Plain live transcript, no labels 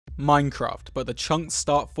Minecraft, but the chunks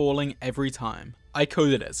start falling every time. I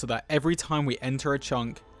coded it so that every time we enter a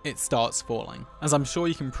chunk, it starts falling. As I'm sure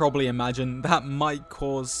you can probably imagine, that might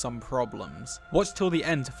cause some problems. Watch till the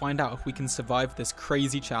end to find out if we can survive this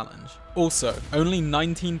crazy challenge. Also, only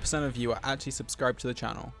 19% of you are actually subscribed to the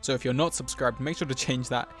channel, so if you're not subscribed, make sure to change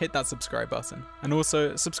that, hit that subscribe button. And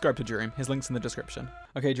also, subscribe to Dream, his link's in the description.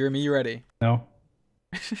 Okay, Dream, are you ready? No.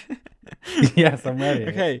 Yes, I'm ready.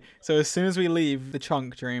 Okay, so as soon as we leave the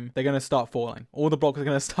chunk, Dream, they're gonna start falling. All the blocks are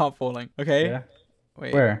gonna start falling, okay? Yeah.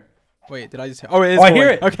 Wait. Where? Wait, did I just hear? Oh, it is Oh, I falling. hear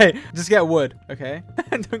it. Okay, just get wood, okay?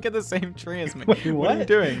 Don't get the same tree as me. Wait, What are you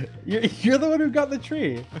doing? You're the one who got the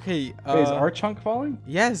tree. Okay, Wait, is our chunk falling?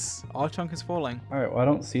 yes, our chunk is falling. All right, well, I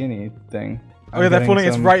don't see anything. Oh, yeah, they're falling.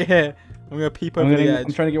 It's right here. I'm gonna peep over the edge.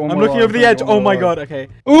 I'm trying to get one I'm more looking log, over the I'm edge. trying to get Oh one my more log. god, okay.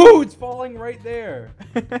 Ooh, it's falling right there.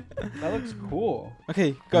 That looks cool.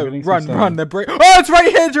 Okay, go, getting some run, stone. run. They're Oh, it's right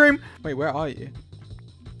here, Dream. Wait, where are you?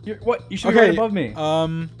 What? You should be right above me.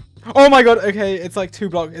 Oh my god, okay, it's like 2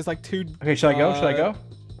 blocks. It's like 2. Okay, should I go? Should I go?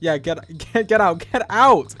 Yeah, get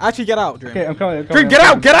out. Actually, get out, Dream. Okay, I'm coming. Dream, get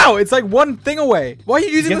out. It's like 1 thing away. Why are you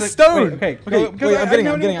using the stone? Wait, okay. Wait,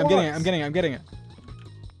 I'm getting it.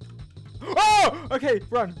 Oh, okay,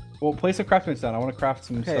 run. Well, place some craftsman's down. I want to craft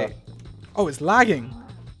some stuff. Oh, it's lagging.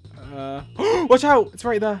 Watch out! It's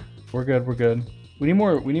right there. We're good. We need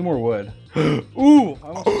more wood. Ooh! I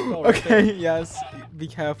almost fell right there. Okay, yes. Be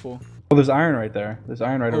careful. Oh, there's iron right there. There's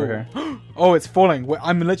iron right over here. Oh, it's falling.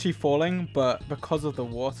 I'm literally falling, but because of the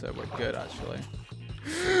water, we're good actually.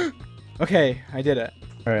 Okay, I did it.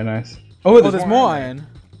 All right, nice. Oh, there's more iron.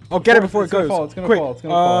 Oh, get it before it goes. It's gonna Quick. fall. It's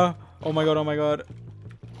gonna fall. Oh my god.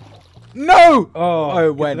 No! Oh,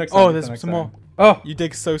 it went. Oh, there's some more. Oh, You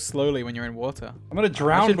dig so slowly when you're in water. I'm gonna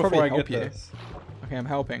drown should before probably I get help you. this. Okay, I'm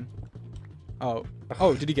helping. Oh,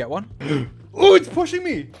 did you get one? Oh, it's pushing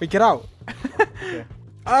me. Wait, get out. Okay.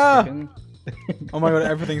 Ah! Oh my god,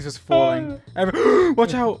 everything's just falling.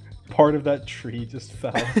 Watch out! Part of that tree just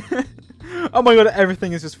fell. Oh my god,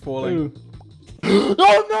 everything is just falling. Ooh. Oh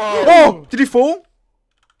no! Oh! Did he fall?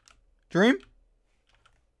 Dream?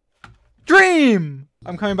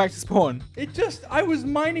 I'm coming back to spawn. I was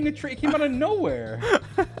mining a tree. It came out of nowhere.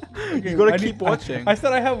 Okay, You gotta keep watching. I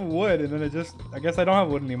said I have wood, and then I guess I don't have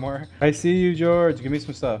wood anymore. I see you, George. Give me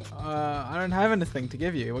some stuff. I don't have anything to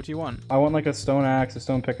give you. What do you want? I want like a stone axe, a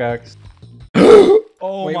stone pickaxe.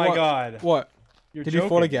 Oh Wait, my what? god. What? You're Did joking. you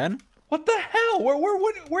fall again? What the hell?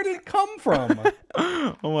 Where did it come from?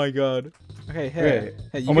 Oh my god. Okay, here.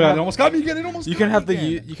 Hey, You oh my god, it almost got me again. You can have the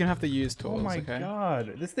use tools. Oh my okay?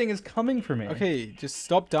 god, this thing is coming for me. Okay, just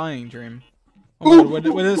stop dying, Dream. Oh my god,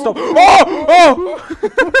 where did it stop? Oh!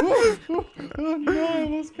 Oh no, I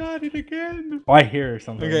almost got it again. Oh, I hear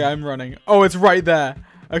something. Okay, I'm running. Oh, it's right there.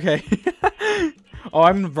 Okay. Oh,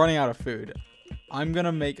 I'm running out of food. I'm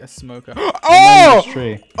gonna make a smoker. Oh!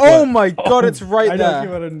 Tree. Oh my god, it's right I there.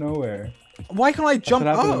 came out of nowhere. Why can't I jump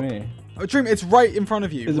That's what up? happened to me. Oh, Dream, it's right in front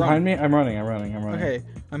of you. Is it Run. behind me? I'm running. Okay,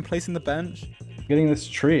 I'm placing the bench. Getting this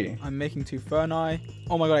tree. I'm making 2 ferni.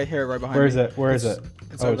 Oh my god, I hear it right behind me. Where is it? Where is it?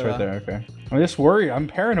 It's Oh, over it's right there. Okay. I'm just worried. I'm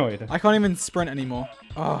paranoid. I can't even sprint anymore.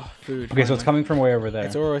 Oh, food. Okay, so it's coming from way over there.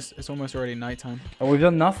 It's almost already nighttime. Oh, we've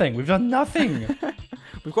done nothing. We've done nothing.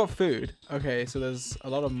 We've got food. Okay, so there's a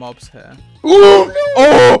lot of mobs here. Ooh, no!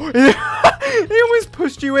 Oh! He almost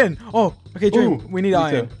pushed you in. Oh, okay, Dream. Ooh, we need me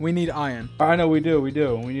iron. too. We need iron. I know we do. We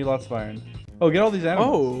need lots of iron. Oh, get all these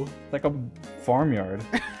animals. Oh. Like a farmyard.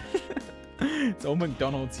 It's old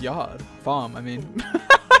McDonald's yard. Farm, I mean.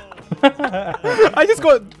 I just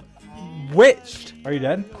got witched. Are you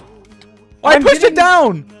dead? Oh, I pushed it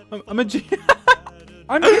down. I'm a G.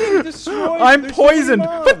 I'm getting destroyed. I'm There's so many poisoned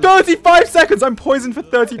mobs. for 35 seconds. I'm poisoned for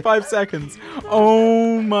 35 seconds.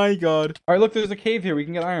 Oh my god. All right, look, there's a cave here. We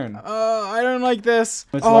can get iron. I don't like this.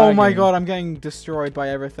 It's Oh my lagging. god, I'm getting destroyed by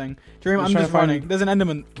everything. Dream, I'm trying just to find- running. There's an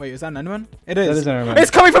Enderman. Wait, is that an Enderman? It is. That is an Enderman.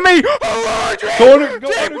 It's coming for me. Oh, Dream! Go under, go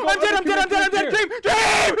Dream! under, go I'm dead, under, I'm dead, come Dream!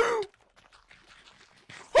 here. Dream!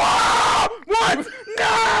 Ah! What?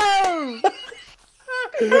 No!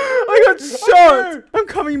 I got shot. I'm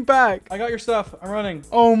coming back. I got your stuff. I'm running.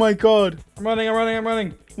 Oh my god. I'm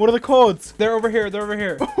running. What are the chords? They're over here.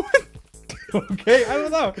 Okay, I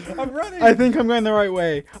don't know. I'm running. I think I'm going the right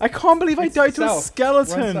way. I can't believe I died to a South.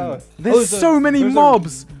 skeleton. Run south. There's so many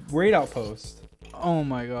mobs. Raid outpost. Oh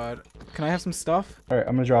my god. Can I have some stuff? All right,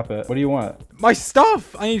 I'm gonna drop it. What do you want? My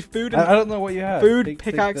stuff! I need food and I don't know what you have. food, Take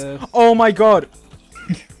pickaxe. this. Oh my god.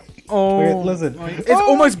 Oh. Wait, listen. It's Oh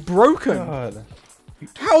almost broken. God.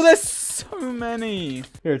 How there's so many.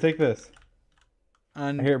 Here, take this.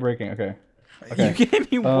 And I hear it breaking. Okay. Okay. you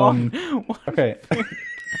gave me one. Okay.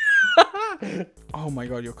 Oh my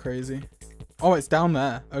god, you're crazy. Oh, it's down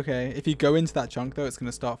there. Okay. If you go into that chunk, though, it's going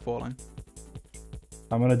to start falling.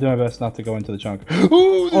 I'm gonna do my best not to go into the chunk.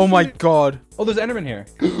 Ooh, Oh my god. Oh, there's Enderman here.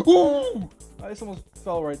 Ooh! I just almost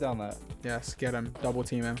fell right down that. Yes, get him. Double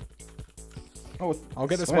team him. Oh, I'll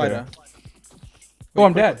get the spider. Oh,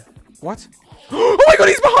 I'm dead. What? Oh my god,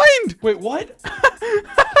 he's behind! Wait, what?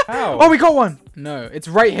 How? Oh, we got one. No, it's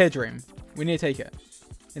right here, Dream. We need to take it.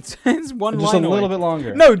 It's one Just line a little away. bit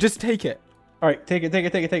longer. No, just take it. All right, take it, take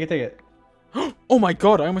it, take it, take it, take it. Oh my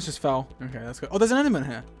god, I almost just fell. Okay, that's good. Oh, there's an Enderman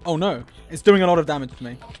here. Oh no, it's doing a lot of damage to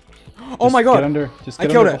me. Oh my god. Get under. Just get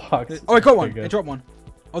I killed under it. blocks. Oh, I got one. Okay, I good. dropped one.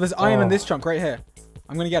 Oh, there's iron in Oh. this chunk right here.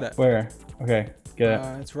 I'm gonna get it. Where? Okay, get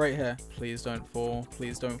it. It's right here. Please don't fall.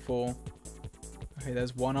 Please don't fall. Okay,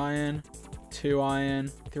 there's 1 iron, 2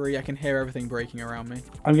 iron, 3. I can hear everything breaking around me.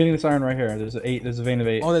 I'm getting this iron right here. There's 8. There's a vein of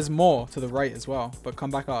 8. Oh, there's more to the right as well. But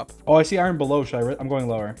come back up. Oh, I see iron below. Should I? I'm going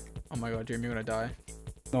lower. Oh my god, Dream, you're gonna die.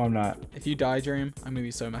 No, I'm not. If you die, Dream, I'm gonna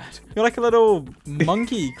be so mad. You're like a little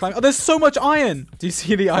monkey climb. Oh, there's so much iron. Do you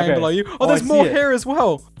see the iron Okay. below you? Oh, Oh, there's I more see it. here as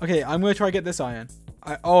well. Okay, I'm gonna try to get this iron.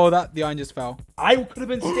 The iron just fell. I could have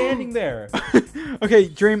been standing there. Okay,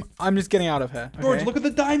 Dream, I'm just getting out of here. Okay? George, look at the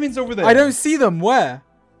diamonds over there. I don't see them. Where?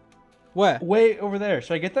 Where? Way over there.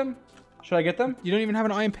 Should I get them? Should I get them? You don't even have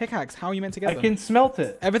an iron pickaxe. How are you meant to get I them? can smelt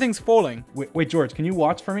it. Everything's falling. Wait, George, can you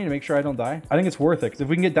watch for me to make sure I don't die? I think it's worth it, because if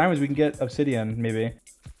we can get diamonds, we can get obsidian, maybe.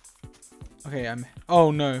 Okay, oh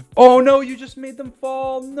no. Oh, no, you just made them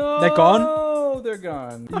fall. No. They're gone? No, they're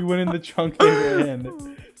gone. You went in the chunk they were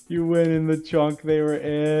in. You went in the chunk they were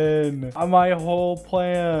in. My whole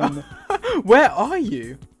plan. Where are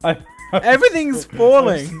you? I'm Everything's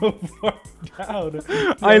falling. so far down.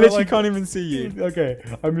 I You're literally like- can't even see you. Okay,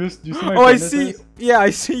 I'm just. Do you see my Oh, I brightnesses? see. Yeah, I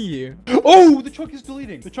see you. Oh, the chunk is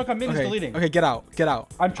deleting. The chunk I'm in is Okay, deleting. okay, get out. Get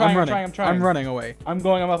out. I'm trying, I'm running. trying, I'm trying. I'm running away. I'm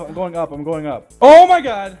going up. I'm going up. I'm going up. Oh my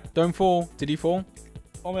god. Don't fall. Did you fall?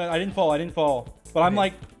 Oh man, I didn't fall. I didn't fall. But I'm Okay.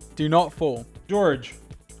 like, Do not fall. George,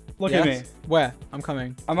 look at me. Yes? Where? I'm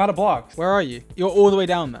coming. I'm out of blocks. Where are you? You're all the way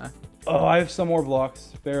down there. Oh, I have some more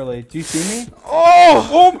blocks. Barely. Do you see me? Oh!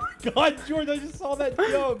 Oh my god, George, I just saw that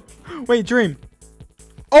jump. Wait, Dream.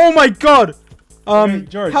 Oh my god! Okay,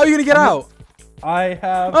 George, How are you gonna get I'm out? I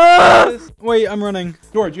have Ah! this. Wait, I'm running.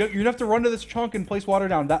 George, you have to run to this chunk and place water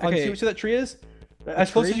down. That, Okay. see that tree is? As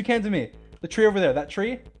close tree? as you can to me. The tree over there. That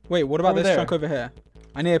tree? Wait, what about Over this there. chunk over here?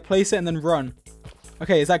 I need to place it and then run.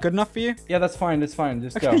 Okay, is that good enough for you? Yeah, that's fine. That's fine.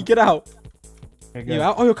 Just Okay, go. get out. Okay, good. You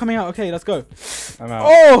out? Oh, you're coming out. Okay, let's go. I'm out.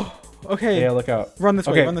 Oh! Okay. Yeah, look out. Run this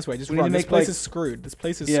way, Okay, run this way. Just we need run. to This make, place like- is screwed. This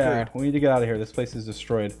place is Yeah, screwed. we need to get out of here. This place is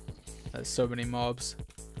destroyed. There's so many mobs.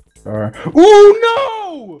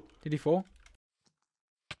 Oh no! Did he fall?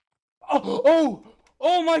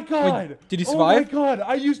 Oh my god! did you Oh my survive? god!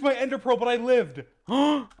 I used my ender pearl, but I lived.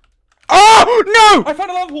 Oh no! I found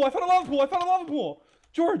a lava pool! I found a lava pool! I found a lava pool!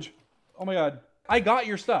 George! Oh my god. I got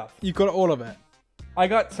your stuff. You got all of it. I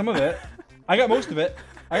got some of it. I got most of it.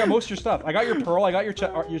 I got most of your stuff. I got your pearl. I got your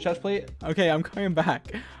chest plate. Okay, I'm coming back.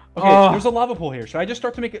 Okay, Oh. there's a lava pool here. Should I just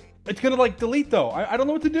start to make it? It's gonna like delete though. I don't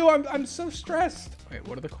know what to do. I'm so stressed. Wait,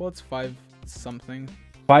 what are the chords? 5 something.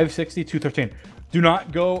 560, 213. Do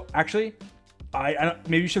not go. Actually,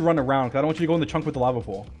 maybe you should run around because I don't want you to go in the chunk with the lava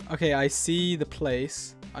pool. Okay, I see the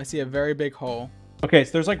place. I see a very big hole. Okay,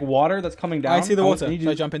 so there's like water that's coming down. I see the water. need Should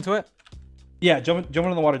you- I jump into it? Yeah, jump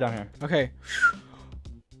into the water down here. Okay.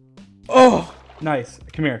 Oh! Nice.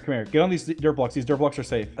 Come here, come here. Get on these dirt blocks. These dirt blocks are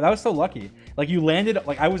safe. That was so lucky. Like you landed,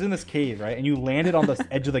 like I was in this cave, right? And you landed on the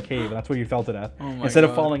edge of the cave, and that's where you fell to death. Oh my Instead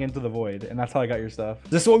of God. falling into the void, and that's how I got your stuff.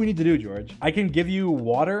 This is what we need to do, George. I can give you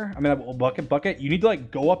water. I mean, a bucket. You need to like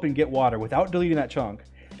go up and get water without deleting that chunk.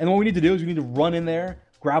 And what we need to do is we need to run in there,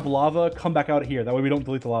 grab lava, come back out here. That way we don't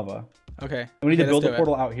delete the lava. Okay. And we need Okay, to build let's a do it.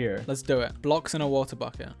 portal out here Let's do it. Blocks in a water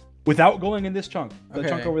bucket. without going in this chunk. The Okay.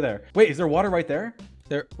 chunk over there. Wait, is there water right there?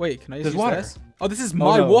 There. Wait, can I just There's use water. this? Oh, this is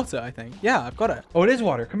my no. water, I think. Yeah, I've got it. Oh, it is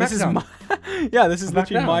water. Come back This is down. my. Yeah, this is Come back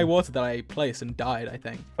literally my down. water that I placed and died, I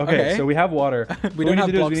think. Okay, so we have water. We What don't have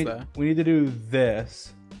need to do is blocks we need, there. we need to do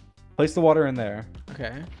this. Place the water in there.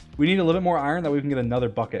 Okay. We need a little bit more iron that we can get another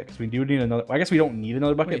bucket because we do need another. I guess we don't need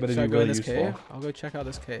another bucket, Wait, but should it'd I be go in really this useful. cave? I'll go check out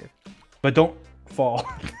this cave. But don't fall.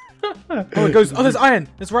 Oh, it goes. Oh, there's iron.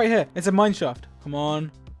 It's right here. It's a mine shaft. Come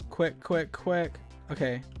on. Quick, quick, quick.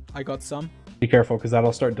 Okay, I got some. Be careful because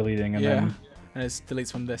that'll start deleting and Yeah. then. And it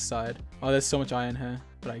deletes from this side. Oh, there's so much iron here,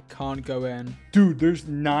 but I can't go in. Dude, there's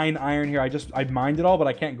 9 iron here. I mined it all, but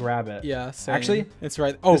I can't grab it. Yeah, same. Actually, it's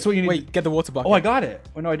right. Oh, this is what you need wait, get the water bucket. Oh, I got it.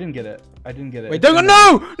 Oh no, I didn't get it. I didn't get it. Wait, don't go.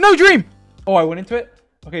 No! No, Dream! Oh, I went into it.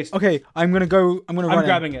 Okay. Okay, I'm gonna go. I'm gonna run. I'm in.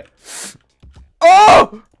 grabbing it.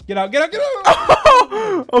 Oh! Get out! Get out! Get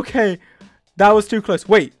out! Okay, that was too close.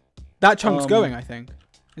 Wait, That chunk's going, I think.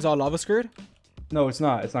 Is our lava screwed? No, it's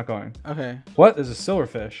not. It's not going. Okay. What? There's a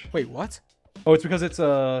silverfish. Wait, what? Oh, it's because it's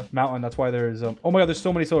a mountain. That's why there's oh my god, there's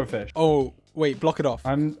so many silverfish. Oh, wait, block it off.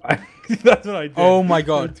 That's what I did. Oh my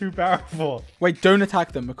god. They're too powerful. Wait, don't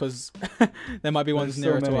attack them because there might be ones There's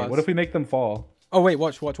nearer so to many. us. What if we make them fall? Oh, wait,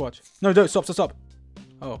 watch. No, don't, stop.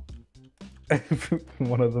 Oh.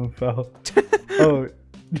 One of them fell. Oh,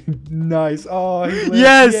 nice. Oh, he lived.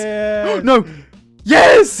 Yes! Yes! No!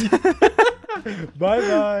 Yes!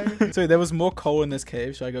 Bye-bye. So there was more coal in this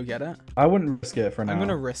cave. Should I go get it? I wouldn't risk it for now. I'm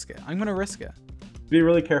gonna risk it. Be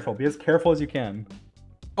really careful. Be as careful as you can.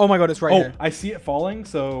 Oh my god, it's right here. I see it falling,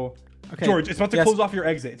 so... Okay. George, it's about to close off your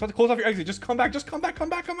exit. Just come back. It's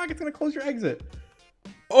gonna close your exit.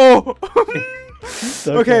 Oh!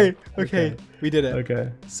 Okay. Okay. We did it.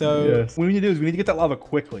 Okay. So... Yes. What we need to do is we need to get that lava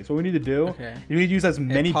quickly. So what we need to do... Okay. You need to use as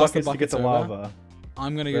many pass the buckets to get the buckets over. lava.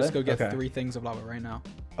 I'm gonna Really? just go get Okay. 3 things of lava right now.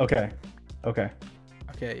 Okay. Okay,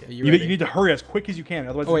 are you You ready? need to hurry as quick as you can.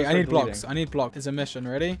 Otherwise, Oh wait, it's I gonna need start blocks. deleting. I need blocks. It's a mission.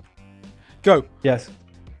 Ready? Go. Yes.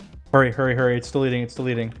 Hurry. It's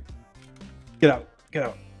deleting. Get out.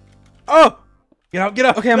 Oh! Get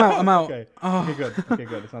out. Okay, I'm out. Okay. Oh. Okay,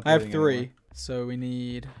 good. It's not I have deleting 3. anymore. So we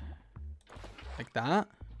need... Like that.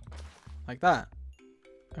 Like that.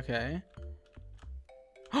 Okay.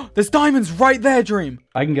 There's diamonds right there, Dream!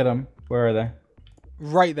 I can get them. Where are they?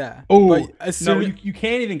 Right there. Oh, But as no, soon you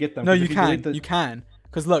can't even get them. No, 'cause you if can. delete the- You can.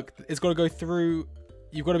 Because look, it's got to go through...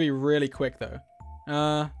 You've got to be really quick, though.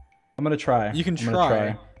 I'm going to try. You can I'm gonna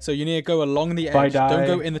try. So you need to go along the If I edge. Don't die,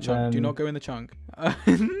 go in the chunk. Do then- not go in the chunk.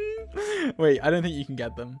 Wait, I don't think you can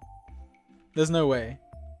get them. There's no way.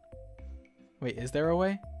 Wait, is there a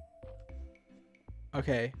way?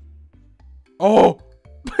 Okay. Oh!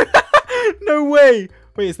 No way!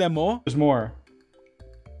 Wait, is there more? There's more.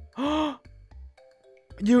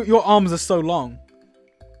 Your arms are so long.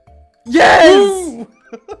 Yes!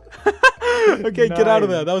 Okay, get out of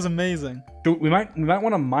there. Nice. That was amazing. Dude, we might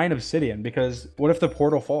want to mine obsidian because what if the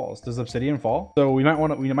portal falls? Does obsidian fall? So we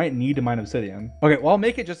might need to mine obsidian. Okay, well I'll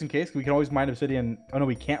make it just in case. We can always mine obsidian. Oh no,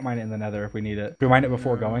 we can't mine it in the nether if we need it. Do we mine it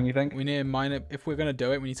before going, you think? We need to mine it. If we're going to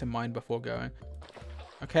do it, we need to mine before going.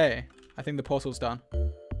 Okay, I think the portal's done.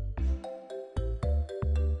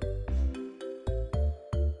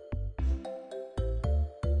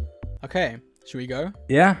 Okay, should we go?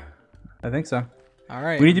 Yeah, I think so. All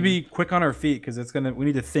right. We need to be quick on our feet because we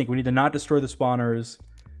need to think. We need to not destroy the spawners.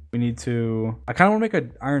 We need to, I kind of want to make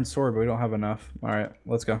an iron sword, but we don't have enough. All right,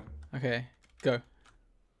 let's go. Okay, go.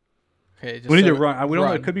 Okay, just We need so to run. We don't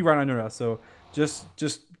know. It run. could be right under us. So just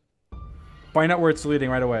find out where it's leading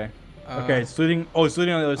right away. Okay, it's leading. Oh, it's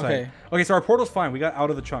leading on the other okay. side. Okay, so our portal's fine. We got out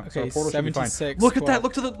of the chunk. So Okay, our portal should be fine. 76, Look at 12. that.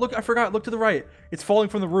 Look to the look. I forgot. Look to the right. It's falling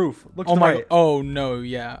from the roof. Look to Oh the my. right. Oh no.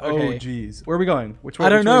 Yeah. Okay. Oh jeez. Where are we going? Which way? I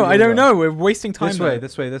don't which way know. are we I don't gonna know. We're wasting go? time.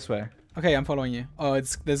 This way. This way. Okay, I'm following you. Oh,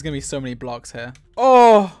 there's gonna be so many blocks here.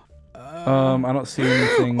 Oh. I don't see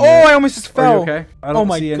anything. Oh, yet. I almost just Are fell. you okay? I Oh don't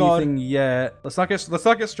my see God. anything yet. Let's not get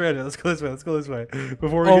stranded. Let's go this way.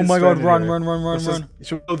 Before we Oh get my God! stranded Run, here. run. Let's just-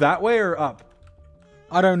 should we go that way or up?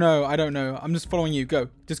 I don't know. I'm just following you. Go.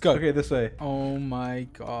 Just go. Okay, this way. Oh my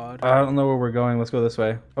God. I don't know where we're going. Let's go this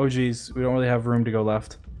way. Oh geez, we don't really have room to go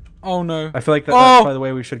left. Oh no. I feel like that's probably the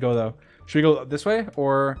way we should go though. Should we go this way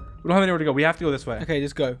or we don't have anywhere to go? We have to go this way. Okay,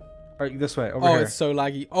 just go. All right, this way over Oh, here. it's so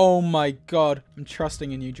laggy. Oh my God. I'm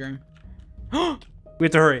trusting in you, Dream. We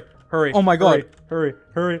have to hurry. Oh my God. Hurry.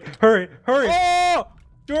 Oh!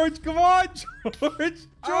 George, come on, George.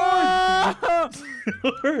 Ah!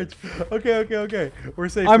 George. Okay. We're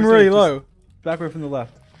safe. I'm we're really safe. Just low. backward from the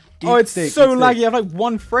left. Oh, Eat it's steak, so eat steak. laggy. I have like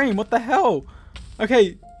 1 frame. What the hell?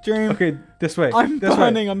 Okay, Dream. Okay, this way. I'm this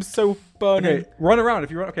burning. Way. I'm so burning. Okay, run around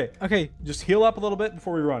if you run. Okay, Okay. just heal up a little bit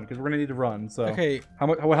before we run because we're gonna need to run. So. Okay. How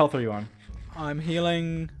what health are you on? I'm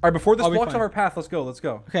healing. All right, before this I'll be blocks fine. off our path, let's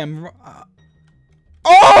go. Okay,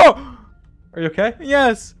 Oh! Are you okay?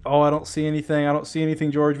 Yes. Oh, I don't see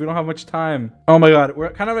anything, George. We don't have much time. Oh my God, we're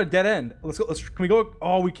kind of at a dead end. Let's go. Can we go?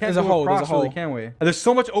 Oh, we can't There's a go hole, across, there's a hole. really, can we? There's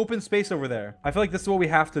so much open space over there. I feel like this is what we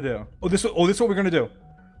have to do. Oh, this is what we're gonna do.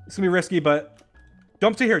 It's gonna be risky, but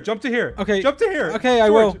jump to here. Okay. Jump to here. Okay, I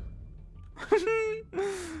George. will.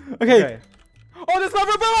 Okay. Oh, there's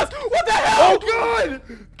lava above us! What the hell? Oh God!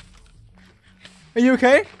 Are you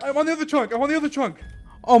okay? I'm on the other trunk.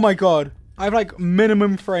 Oh my God. I have like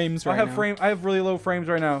minimum frames right now. I have really low frames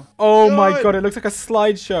right now. Oh my God, it looks like a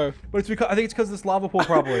slideshow. But it's because I think it's because of this lava pool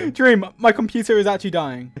probably. Dream, my computer is actually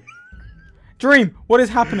dying. Dream, what is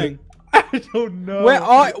happening? I don't know.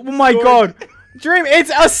 Oh my George. God. Dream, it's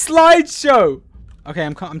a slideshow. Okay,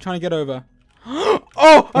 I'm trying to get over. Oh,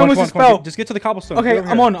 I almost just fell. Just get to the cobblestone. Okay, Get over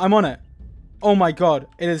I'm here. on it. Oh my god,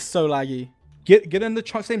 it is so laggy. Get in the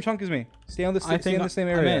same chunk as me. Stay on the stay in the same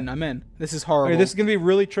area. I'm in. This is horrible. Okay, this is gonna be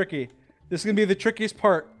really tricky. This is gonna be the trickiest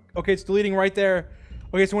part. Okay, it's deleting right there.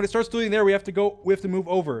 Okay, so when it starts deleting there, we have to move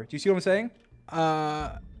over. Do you see what I'm saying?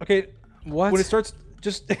 Okay. What? When it starts,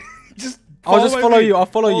 just I'll just follow you. I'll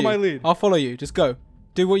follow you. My lead. I'll follow you. Just go.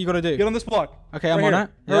 Do what you gotta do. Get on this block. Okay, I'm on it.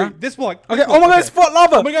 Hurry. Yeah. This block. Okay. Oh my god, it's spot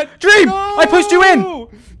lava. Oh my god. Dream! No! I pushed you in.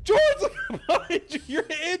 George, you're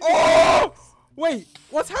in. Oh! Wait,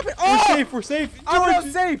 what's happening? Oh! We're safe. We're safe. I'm not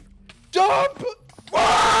George, safe. Jump!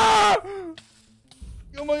 Ah!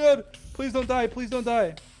 Oh my god. Please don't die. Please don't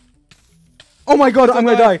die. Oh my god, I'm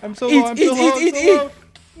gonna die. I'm so Eat, low. I'm eat, so low. eat, I'm eat, so eat. low.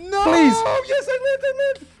 No! Please. Yes, I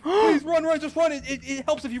lived. Please run. Just run. It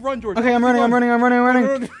helps if you run, George. Okay, I'm running.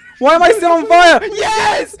 Run. Why am I still on fire?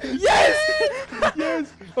 Yes! Yes!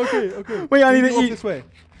 Yes. Okay. Wait, I need to go up eat. this way.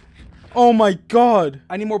 Oh my god.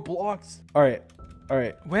 I need more blocks. All right.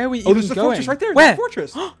 Where are we Oh, even there's the going? fortress right there. Where? There's the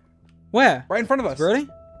fortress. Where? Right in front of us. Really?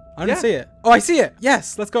 I Yeah. don't see it. Oh, I see it.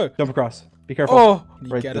 Yes, let's go. Jump across. Be careful. Oh,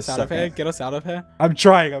 Right get this us out of here. second. Get us out of here. I'm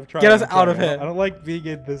trying. Get us I'm out of trying. here. I don't like being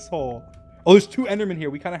in this hole. Oh, there's 2 Endermen here.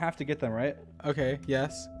 We kind of have to get them, right? Okay,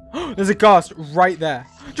 yes. There's a ghast right there.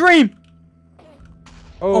 Dream!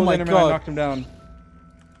 Oh my Enderman, God. I knocked him down.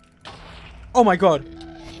 Oh my god.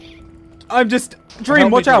 I'm just... Dream, Help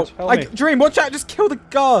me, watch out. George. Help me. Dream, watch out. Just kill the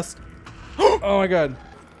ghast. Oh my god.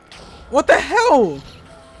 What the hell?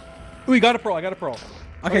 Ooh, I got a pearl.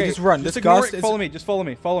 Okay, just run. Just This ignore ghast it. is... Follow me. Just follow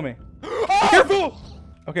me. Be careful.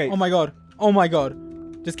 Okay. Oh my god. Oh my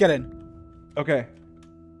god. Just get in. Okay.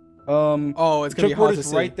 Oh, it's gonna be Choke hard board to is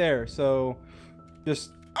see. right there. So,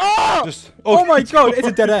 just. Oh! Just. Oh my god, it's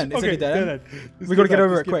a dead end. It's okay, like a dead end. Just We gotta get back,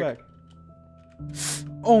 over just it quick. back.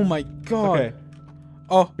 Oh my god. Okay.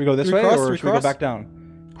 Oh, We go this do we way, cross? or Do we should we go cross? back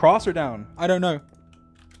down? Cross or down? I don't know.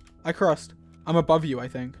 I crossed. I'm above you, I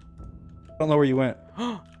think. I don't know where you went.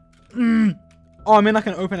 Oh, I'm in like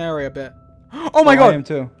an open area a bit. Oh my I god. am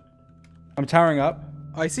too. I'm towering up.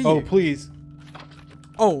 I see Oh, you. please.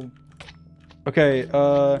 Oh, Okay.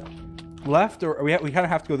 Left or we kind of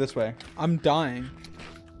have to go this way. I'm dying.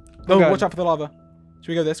 Oh, Oh, God. watch out for the lava. Should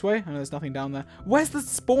we go this way? I know there's nothing down there. Where's the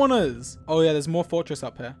spawners? Oh yeah, there's more fortress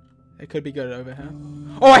up here. It could be good over here.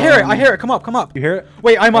 Oh, I hear it. I hear it. Come up. Come up. You hear it?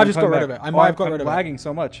 Wait, I might I'm have just got coming rid of back. it. I might have got I'm rid of it. lagging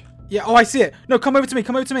so much. Yeah. Oh, I see it. No, come over to me.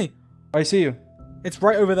 Come over to me. I see you. It's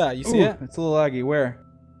right over there. You see Ooh, it? It's a little laggy. Where?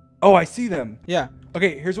 Oh, I see them. Yeah.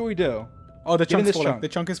 Okay, here's what we do. Oh, the Get in chunk's this falling. chunk. The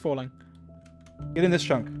chunk is falling. Get in this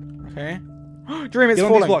chunk. Okay. Dream, it's Get on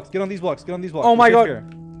falling. these blocks. Get on these blocks. Get on these blocks. Oh You're my safe God. Here.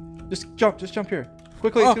 Just jump. Just jump here.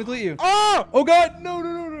 Quickly, Oh. it's gonna delete you. Oh! Oh God!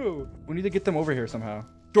 No! We need to get them over here somehow.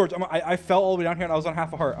 George, I fell all the way down here and I was on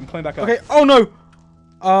half a heart. I'm coming back up. Okay. Oh no.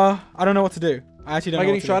 I don't know what to do. I actually don't Am I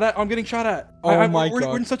know. getting shot at? I'm getting shot at. Oh my we're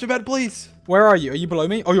God. in such a bad place. Where are you? Are you below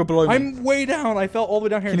me? Oh, you're below me. I'm way down. I fell all the way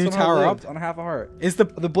down here Can and you somehow tower lived up? on half a heart. Is the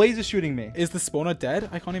The blaze is shooting me. spawner dead?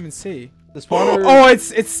 I can't even see. The spawner. Oh,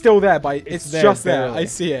 it's still there, but it's there, just there. barely. I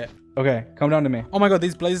see it. Okay, come down to me. Oh my god,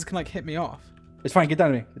 these blazes can like hit me off. It's fine. Get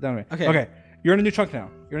down to me. Get down to me. Okay. Okay. You're in a new chunk now.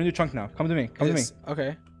 Come to me. Come to me.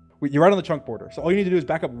 Okay. You're right on the chunk border. So all you need to do is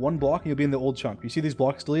back up 1 block and you'll be in the old chunk. You see these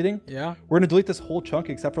blocks deleting? Yeah. We're gonna delete this whole chunk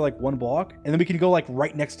except for like 1 block, and then we can go like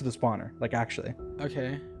right next to the spawner. Like actually,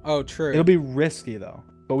 Okay. Oh, true. it'll be risky though,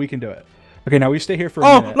 but we can do it. Okay, now we stay here for a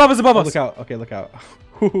Oh, minute. lava's above us. Look out. Okay, look out.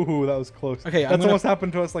 Ooh, that was close. Okay, I'm that's gonna- almost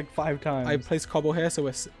happened to us like 5 times. I placed cobble here,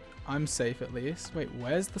 so I'm safe at least. Wait,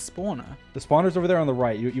 where's the spawner? The spawner's over there on the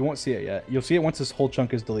right. You won't see it yet. You'll see it once this whole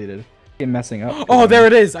chunk is deleted. Get messing up. Oh, there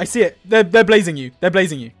it is. I see it. They're blazing you. They're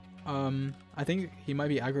blazing you. I think he might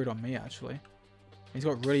be aggroed on me actually. He's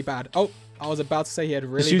got really bad. Oh, I was about to say he had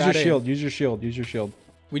really Just use bad your aim. shield. Use your shield. Use your shield.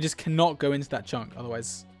 We just cannot go into that chunk,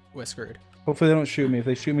 otherwise we're screwed. Hopefully they don't shoot me. If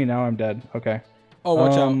they shoot me now, I'm dead. Okay. Oh,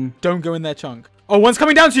 watch Um, out. Don't go in their chunk. Oh, one's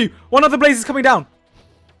coming down to you. One of the blazes coming down.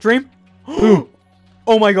 Dream. Ooh.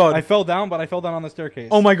 Oh my god. I fell down, but I fell down on the staircase.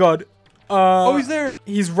 Oh my god. Oh, he's there.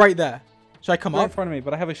 He's right there. Should I come Right in up? front of me,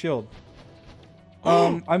 but I have a shield.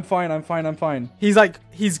 I'm fine. I'm fine.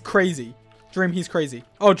 He's crazy. Dream, he's crazy.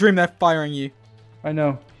 Oh, Dream, they're firing you. I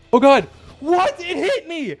know. Oh God! What? It hit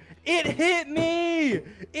me! It hit me!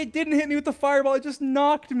 It didn't hit me with the fireball. It just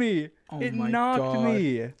knocked me. Oh it my knocked God.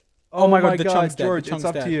 me. Oh my god, the chunk's dead. George, The chunk's it's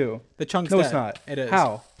up dead. to you. The chunk's No, dead. it's not. It is.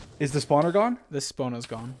 How? Is the spawner gone? The spawner's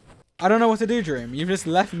gone. I don't know what to do, Dream. You've just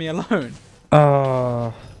left me alone.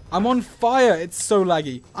 I'm on fire. It's so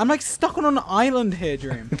laggy. I'm like stuck on an island here,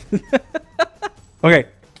 Dream. Okay,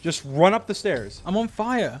 just run up the stairs. I'm on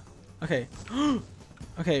fire. Okay.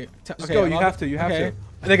 Okay. Just Okay. go. I'm You up. have to. You have Okay.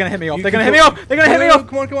 to. They're gonna hit me off. You They're can gonna hit go- me off. They're gonna hit me No, off.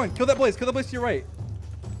 Come on. Kill that blaze. Kill that blaze to your right.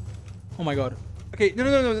 Oh my god. Okay,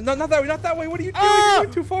 no, not that way, not that way. What are you doing? Ah! You're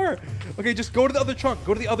going too far. Okay, just go to the other chunk.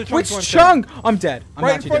 Go to the other chunk. Which chunk? I'm dead. I'm Right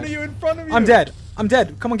in actually front dead. of you, in front of you. I'm dead. I'm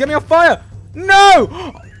dead. Come on, get me off fire.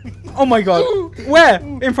 No! Oh my god. Where?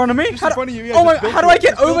 In front of me? Just in front of you, yeah, oh my, just build how do to I it, get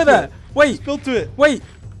just build over to there? it. Wait. Just build to it. Wait.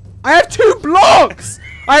 I have 2 blocks.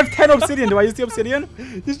 I have 10 obsidian. Do I use the obsidian?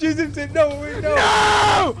 Just use it. No, wait, no.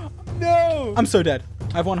 No! No. I'm so dead.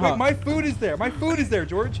 I have 1 Wait, heart. my food is there. My food is there,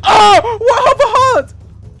 George. Oh! What half a heart?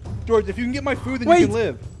 George, if you can get my food, then Wait. you can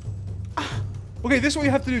live. Okay, this is what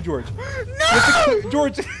you have to do, George. No!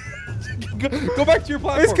 George, go back to your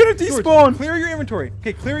platform. It's gonna George, despawn. clear your inventory.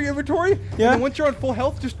 Okay, clear your inventory. Yeah. And then once you're on full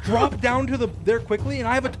health, just drop down to there quickly. And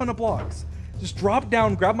I have a ton of blocks. Just drop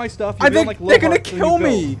down, grab my stuff. I think they're gonna kill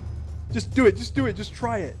me. Just do it. Just do it. Just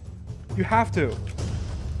try it. You have to.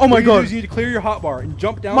 Oh my What you god. do is you need to clear your hotbar and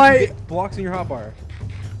jump down My- to get blocks in your hotbar.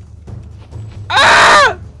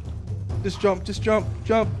 Ah! Just jump. Just jump.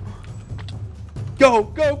 Jump. Go.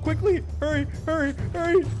 Go quickly. Hurry. Hurry.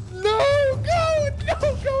 Hurry. No. Go.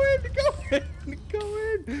 No. Go in. Go in. Go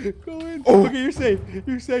in. Go in. Oh. Okay, you're safe.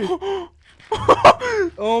 You're safe.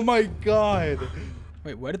 Oh my god.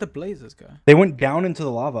 Wait, where did the blazes go? They went down into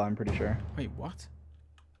the lava, I'm pretty sure. Wait, what?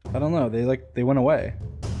 I don't know. They went away.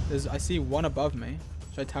 I see 1 above me.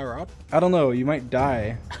 Should I tower up? I don't know. You might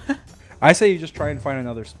die. I say you just try and find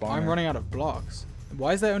another spawn. I'm running out of blocks.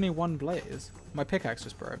 Why is there only 1 blaze? My pickaxe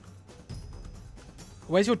just broke.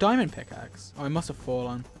 Where's your diamond pickaxe? Oh, it must have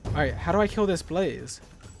fallen. Alright, how do I kill this blaze?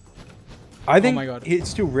 I think my God.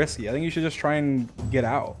 it's too risky. I think you should just try and get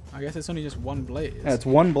out. I guess it's only just 1 blaze. Yeah, it's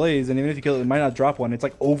 1 blaze, and even if you kill it, it might not drop one. It's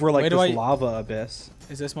like over like Where do this I- lava abyss.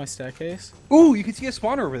 Is this my staircase? Ooh, you can see a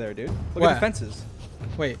spawner over there, dude. Look Where? at the fences.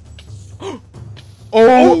 Wait.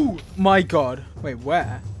 Oh my god. Wait,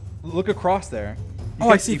 where? Look across there. Oh,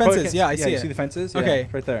 I see probably fences. can't Yeah, I see you it. see the fences? Okay. Yeah,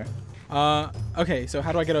 it's right there. Okay, so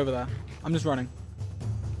how do I get over there? I'm just running.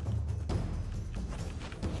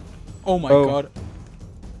 Oh my Oh. god.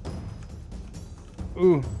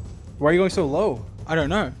 Ooh, why are you going so low? I don't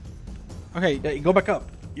know. Okay. Yeah, you go back up.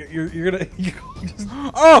 You're gonna. You just,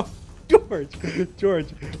 Oh! George,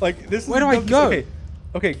 like this. Where do is I go? Okay,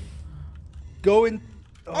 okay. Go in.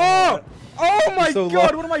 Oh! Oh my so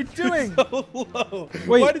god, low. what am I doing? So low.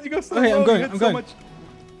 Wait. Why did you go so Okay, low? I'm You going, had I'm so going. much.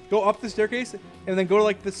 Go up the staircase and then go to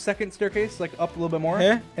like the second staircase, like up a little bit more.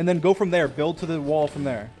 Here? And then go from there. Build to the wall from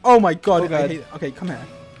there. Oh my god. Oh god. I hate, okay, come here.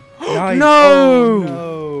 Nice. No! Oh,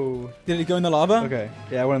 no. Did it go in the lava? Okay.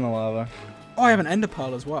 Yeah, I went in the lava. Oh, I have an ender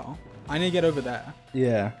pearl as well. I need to get over there.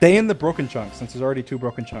 Yeah. Stay in the broken chunks since there's already 2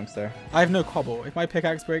 broken chunks there. I have no cobble. If my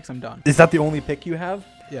pickaxe breaks, I'm done. Is that the only pick you have?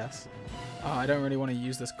 Yes. I don't really want to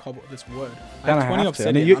use this cobble, this wood. I Kinda have 20 have to. I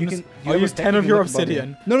obsidian. mean, you I'm can- just- you I'll have a use pick, 10 you of can your look above you.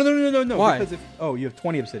 obsidian. No. Why? Because you have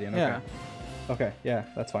 20 obsidian. Okay. Yeah. Okay. Yeah,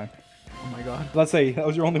 that's fine. Oh my god. Let's say that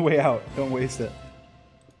was your only way out. Don't waste it.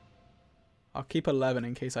 I'll keep 11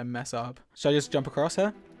 in case I mess up. Should I just jump across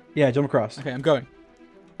here? Yeah, jump across. Okay, I'm going.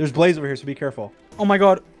 There's blaze over here, so be careful. Oh my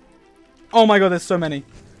god. Oh my god, there's so many.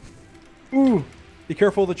 Ooh. Be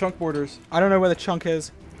careful of the chunk borders. I don't know where the chunk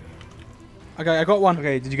is. Okay, I got one.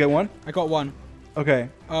 Okay, did you get one? I got one. Okay.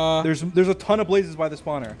 There's a ton of blazes by the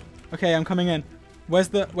spawner. Okay, I'm coming in. Where's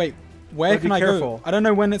the... Wait, where But be can I careful. go? I don't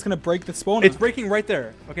know when it's going to break the spawner. It's breaking right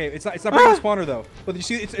there. Okay, it's not breaking the spawner though. But you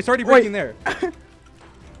see, it's already breaking there.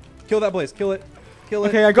 Kill that blaze. Kill it. Kill it.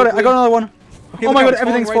 Okay, I got it. I got another one. Okay, Oh look my out, god, it's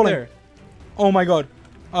everything's right falling. there. Oh my god.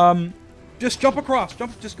 Just jump across.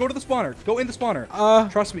 Just go to the spawner. Go in the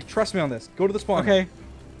spawner. Trust me. Trust me on this. Go to the spawner. Okay.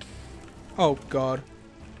 Oh god.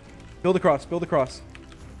 Build across. Build across.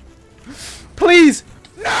 Please!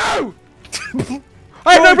 No!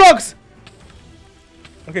 I have no blocks!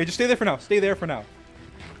 Okay, just stay there for now. Stay there for now.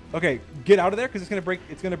 Okay, get out of there because it's gonna break.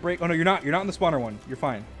 It's gonna break. Oh no, you're not. You're not in the spawner one. You're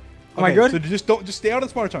fine. Am I Okay, good? So just stay out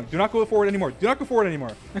of the spawner chunk. Do not go forward anymore. Do not go forward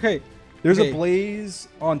anymore. Okay. There's Okay. a blaze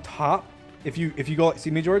on top. If you go, see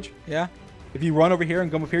me, George. Yeah? If you run over here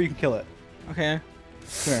and come up here, you can kill it. Okay.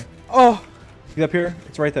 Come here. Oh! Get up here.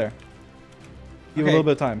 It's right there. You have Okay. a little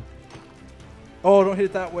bit of time. Oh, don't hit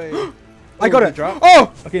it that way. I got did it. Drop?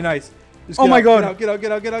 Oh! Okay, nice. Just Oh get my out, god. Get out.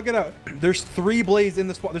 Get out. Get out. There's 3 blazes in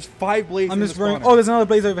the spawn. There's 5 blazes. I'm in just the running. spawner. Oh, there's another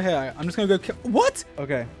blaze over here. I'm just gonna go kill. What?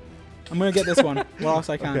 Okay. I'm gonna get this one whilst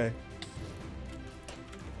I can. Okay.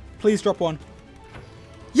 Please drop one.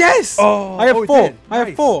 Yes! Oh, I have it 4. did. I have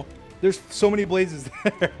Nice. 4. There's so many blazes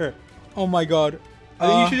there. Oh my god. I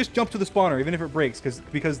think you should just jump to the spawner, even if it breaks,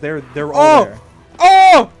 because they're all Oh! there.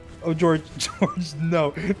 Oh! Oh, George,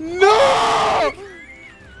 no. No!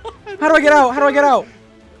 How do I get out? How do I get out?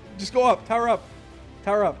 Just go up. Tower up.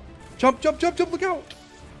 Tower up. Jump. Look out.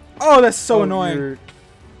 Oh, that's so Oh, annoying.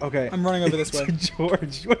 Okay. I'm running over this way.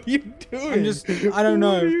 George, what are you doing? I don't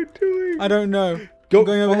know. What are you doing? I don't know. Go I'm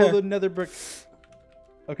going over follow here. the nether brick.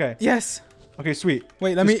 Okay. Yes. Okay, sweet.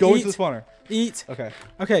 Wait, let Just me go eat. into the spawner. Eat. Okay.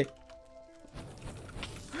 Okay.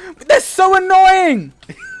 But they're so annoying.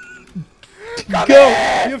 Go!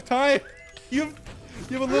 You have time. You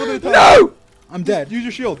have a little bit of time. No! I'm dead. Use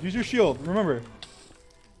your shield. Use your shield. Remember.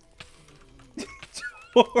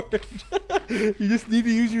 George. You just need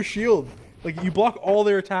to use your shield. Like, you block all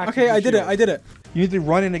their attacks. Okay, I did it. I did it. You need to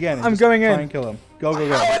run in again. And I'm just going try in. and kill him. Go, go,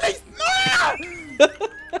 go. How are they? Ah!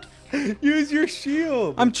 Use your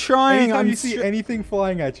shield. I'm trying. Anytime I'm you see anything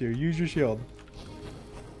flying at you, use your shield.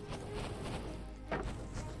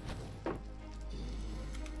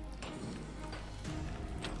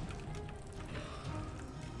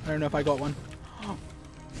 I don't know if I got one.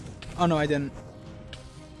 Oh no, I didn't.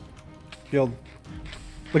 Shield.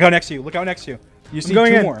 Look out next to you. Look out next to you. You see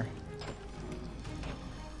going two in. more.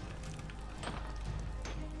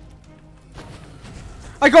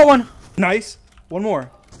 I got one. Nice. One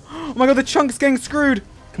more. Oh my god, the chunk's getting screwed.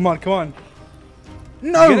 Come on, come on.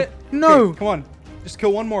 No. You get it? No. Okay, come on. Just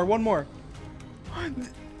kill one more. One more.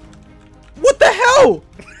 What the hell?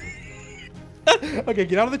 Okay,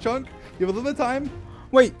 get out of the chunk. You have a little bit of time.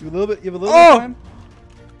 Wait. You have a little bit. You have a little bit of time.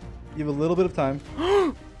 You have a little bit of time.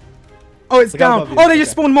 Oh, it's Look out down. above you. Oh, they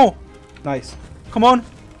just Okay. spawned more. Nice. Come on.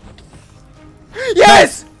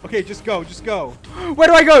 Yes. Okay, just go. Just go. Where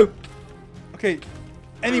do I go? Okay.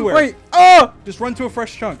 Anywhere. Wait. Oh. Just run to a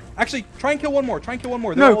fresh chunk. Actually, try and kill one more. Try and kill one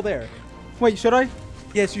more. They're No. all there. Wait, should I?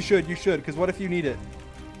 Yes, you should. You should. Because what if you need it?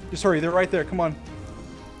 Just hurry. They're right there. Come on.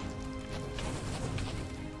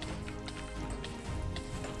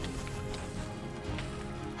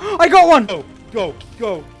 I got one. Go. Go.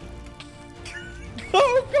 Go.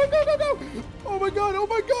 Oh, go, go, go, go. Oh my god. Oh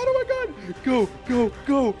my god. Oh my god. Go. Go.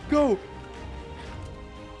 Go. Go.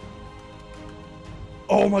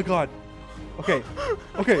 Oh my god. Okay.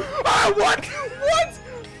 Okay. Ah, what? What?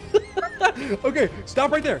 Okay.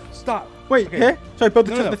 Stop right there. Stop. Wait, Okay. here? Should I build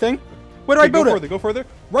the, No, no, no. the thing? Where do I Okay, build go it? further. Go further.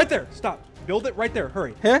 Right there. Stop. Build it right there.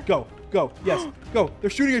 Hurry. Here? Go. Go. Yes. Go. They're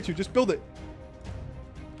shooting at you. Just build it.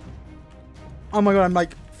 Oh my god, I'm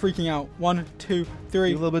like freaking out. 1, 2, You 3.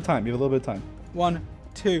 have a little bit of time. You have a little bit of time. 1,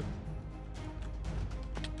 2.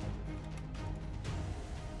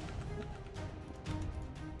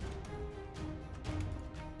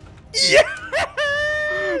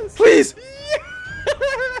 Yes! Please! Yes!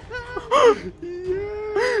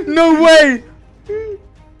 No way!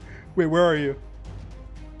 Wait, where are you?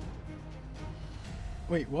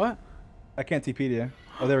 Wait, what? I can't TP to you.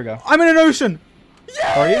 Oh, there we go. I'm in an ocean!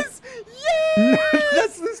 Are you? Yes! Yes!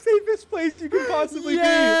 That's the safest place you could possibly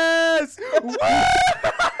Yes!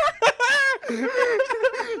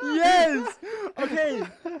 Yes! Okay.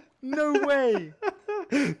 No way.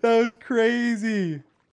 be. That was crazy.